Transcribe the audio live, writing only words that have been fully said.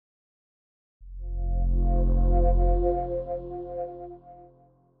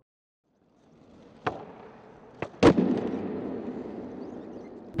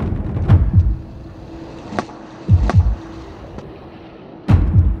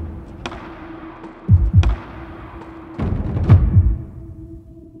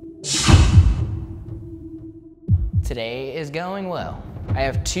Today is going well. I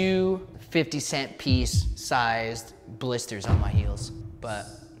have two 50-cent piece sized blisters on my heels, but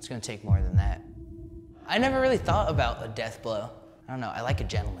it's gonna take more than that. I never really thought about a death blow. I don't know, I like a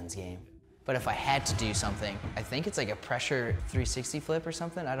gentleman's game. But if I had to do something, I think it's like a pressure 360 flip or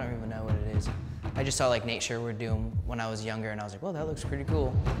something. I don't even know what it is. I just saw like Nate Sherwood do them when I was younger and I was like, well, that looks pretty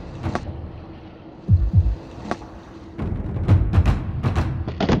cool.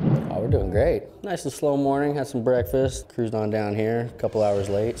 We're doing great. Nice and slow morning, had some breakfast, cruised on down here, a couple hours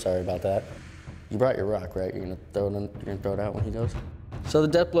late, sorry about that. You brought your rock, right? You're gonna throw it out when he goes? So the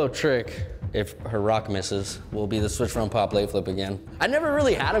death blow trick, if her rock misses, will be the switch front pop late flip again. I never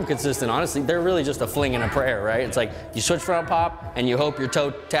really had them consistent, honestly. They're really just a fling and a prayer, right? It's like you switch front pop and you hope your toe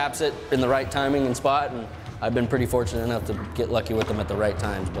taps it in the right timing and spot, and I've been pretty fortunate enough to get lucky with them at the right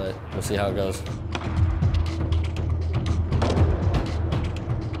times, but we'll see how it goes.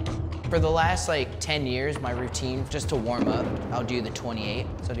 For the last like 10 years, my routine, just to warm up, I'll do the 28.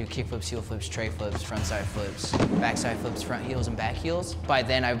 So I'll do kick flips, heel flips, tray flips, frontside flips, backside flips, front heels, and back heels. By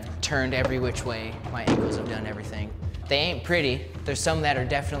then, I've turned every which way. My ankles have done everything. They ain't pretty. There's some that are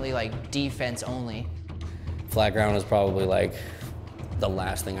definitely like defense only. Flat ground is probably like the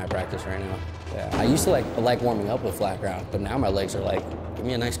last thing I practice right now. Yeah, I used to like warming up with flat ground, but now my legs are like, give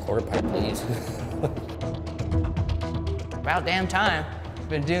me a nice quarter pipe, please. About damn time.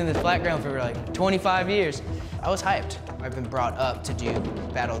 Been doing this flat ground for like 25 years. I was hyped. I've been brought up to do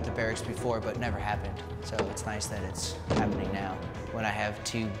Battle at the Barracks before, but never happened. So it's nice that it's happening now when I have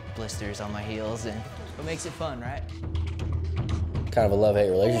two blisters on my heels, and it makes it fun, right? Kind of a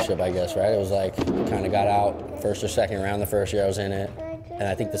love-hate relationship, I guess, right? It was like, kind of got out first or second round the first year I was in it. And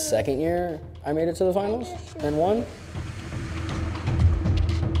I think the second year I made it to the finals and won.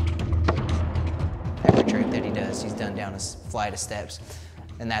 Every trick that he does, he's done down a flight of steps.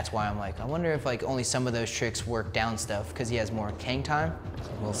 And that's why I'm like, I wonder if like only some of those tricks work down stuff because he has more hang time.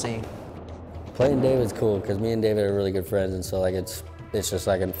 We'll see. Playing David's cool because me and David are really good friends, and so like it's just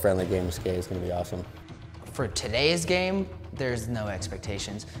like a friendly game of skate. It's gonna be awesome. For today's game, there's no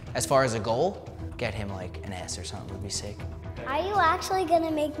expectations. As far as a goal, get him like an S or something would be sick. Are you actually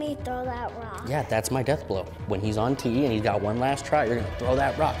gonna make me throw that rock? Yeah, that's my death blow. When he's on tee and he's got one last try, you're gonna throw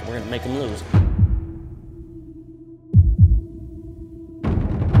that rock and we're gonna make him lose.